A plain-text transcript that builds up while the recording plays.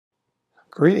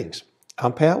Greetings.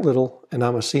 I'm Pat Little, and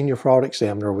I'm a senior fraud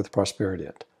examiner with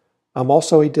Prosperident. I'm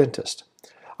also a dentist.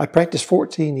 I practiced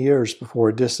 14 years before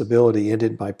a disability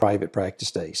ended my private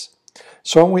practice days.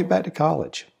 So I went back to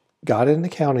college, got an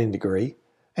accounting degree,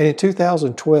 and in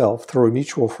 2012, through a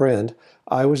mutual friend,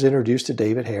 I was introduced to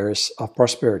David Harris of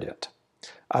Prosperident.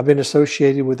 I've been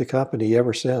associated with the company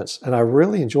ever since, and I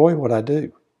really enjoy what I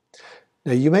do.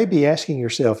 Now, you may be asking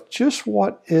yourself, just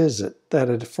what is it that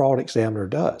a fraud examiner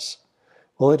does?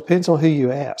 Well, it depends on who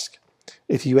you ask.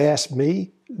 If you ask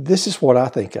me, this is what I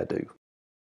think I do.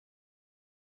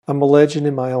 I'm a legend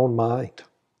in my own mind.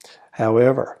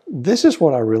 However, this is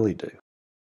what I really do.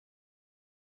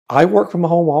 I work from a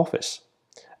home office,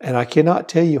 and I cannot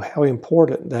tell you how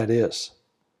important that is.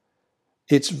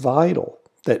 It's vital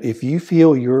that if you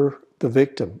feel you're the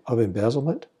victim of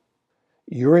embezzlement,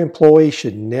 your employee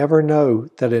should never know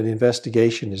that an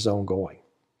investigation is ongoing.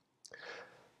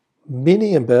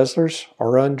 Many embezzlers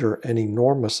are under an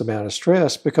enormous amount of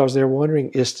stress because they're wondering,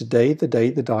 is today the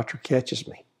day the doctor catches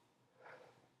me?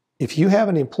 If you have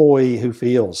an employee who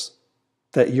feels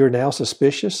that you're now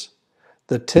suspicious,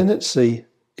 the tendency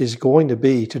is going to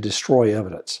be to destroy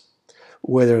evidence,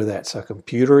 whether that's a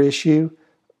computer issue,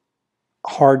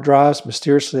 hard drives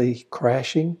mysteriously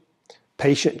crashing,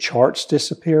 patient charts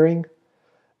disappearing.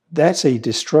 That's a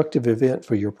destructive event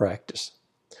for your practice.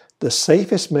 The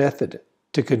safest method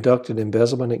to conduct an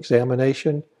embezzlement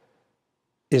examination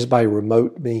is by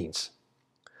remote means.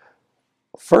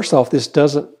 First off, this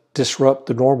doesn't disrupt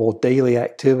the normal daily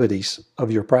activities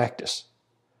of your practice.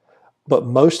 But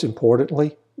most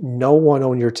importantly, no one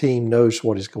on your team knows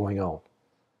what is going on.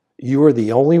 You are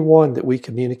the only one that we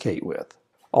communicate with.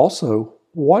 Also,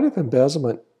 what if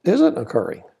embezzlement isn't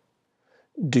occurring?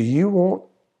 Do you want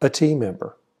a team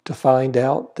member to find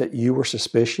out that you were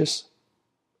suspicious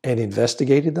and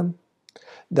investigated them?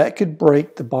 That could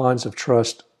break the bonds of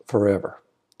trust forever.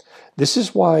 This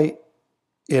is why,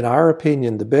 in our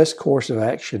opinion, the best course of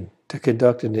action to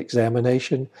conduct an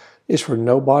examination is for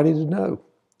nobody to know.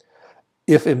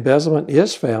 If embezzlement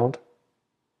is found,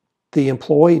 the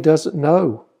employee doesn't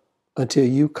know until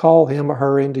you call him or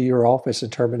her into your office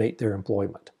and terminate their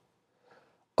employment.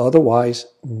 Otherwise,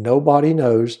 nobody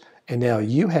knows, and now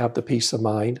you have the peace of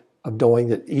mind of knowing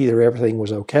that either everything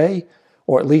was okay,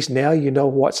 or at least now you know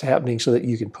what's happening so that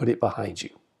you can put it behind you.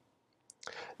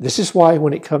 This is why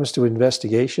when it comes to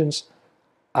investigations,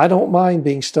 I don't mind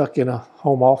being stuck in a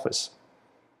home office.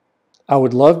 I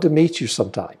would love to meet you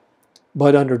sometime,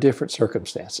 but under different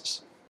circumstances.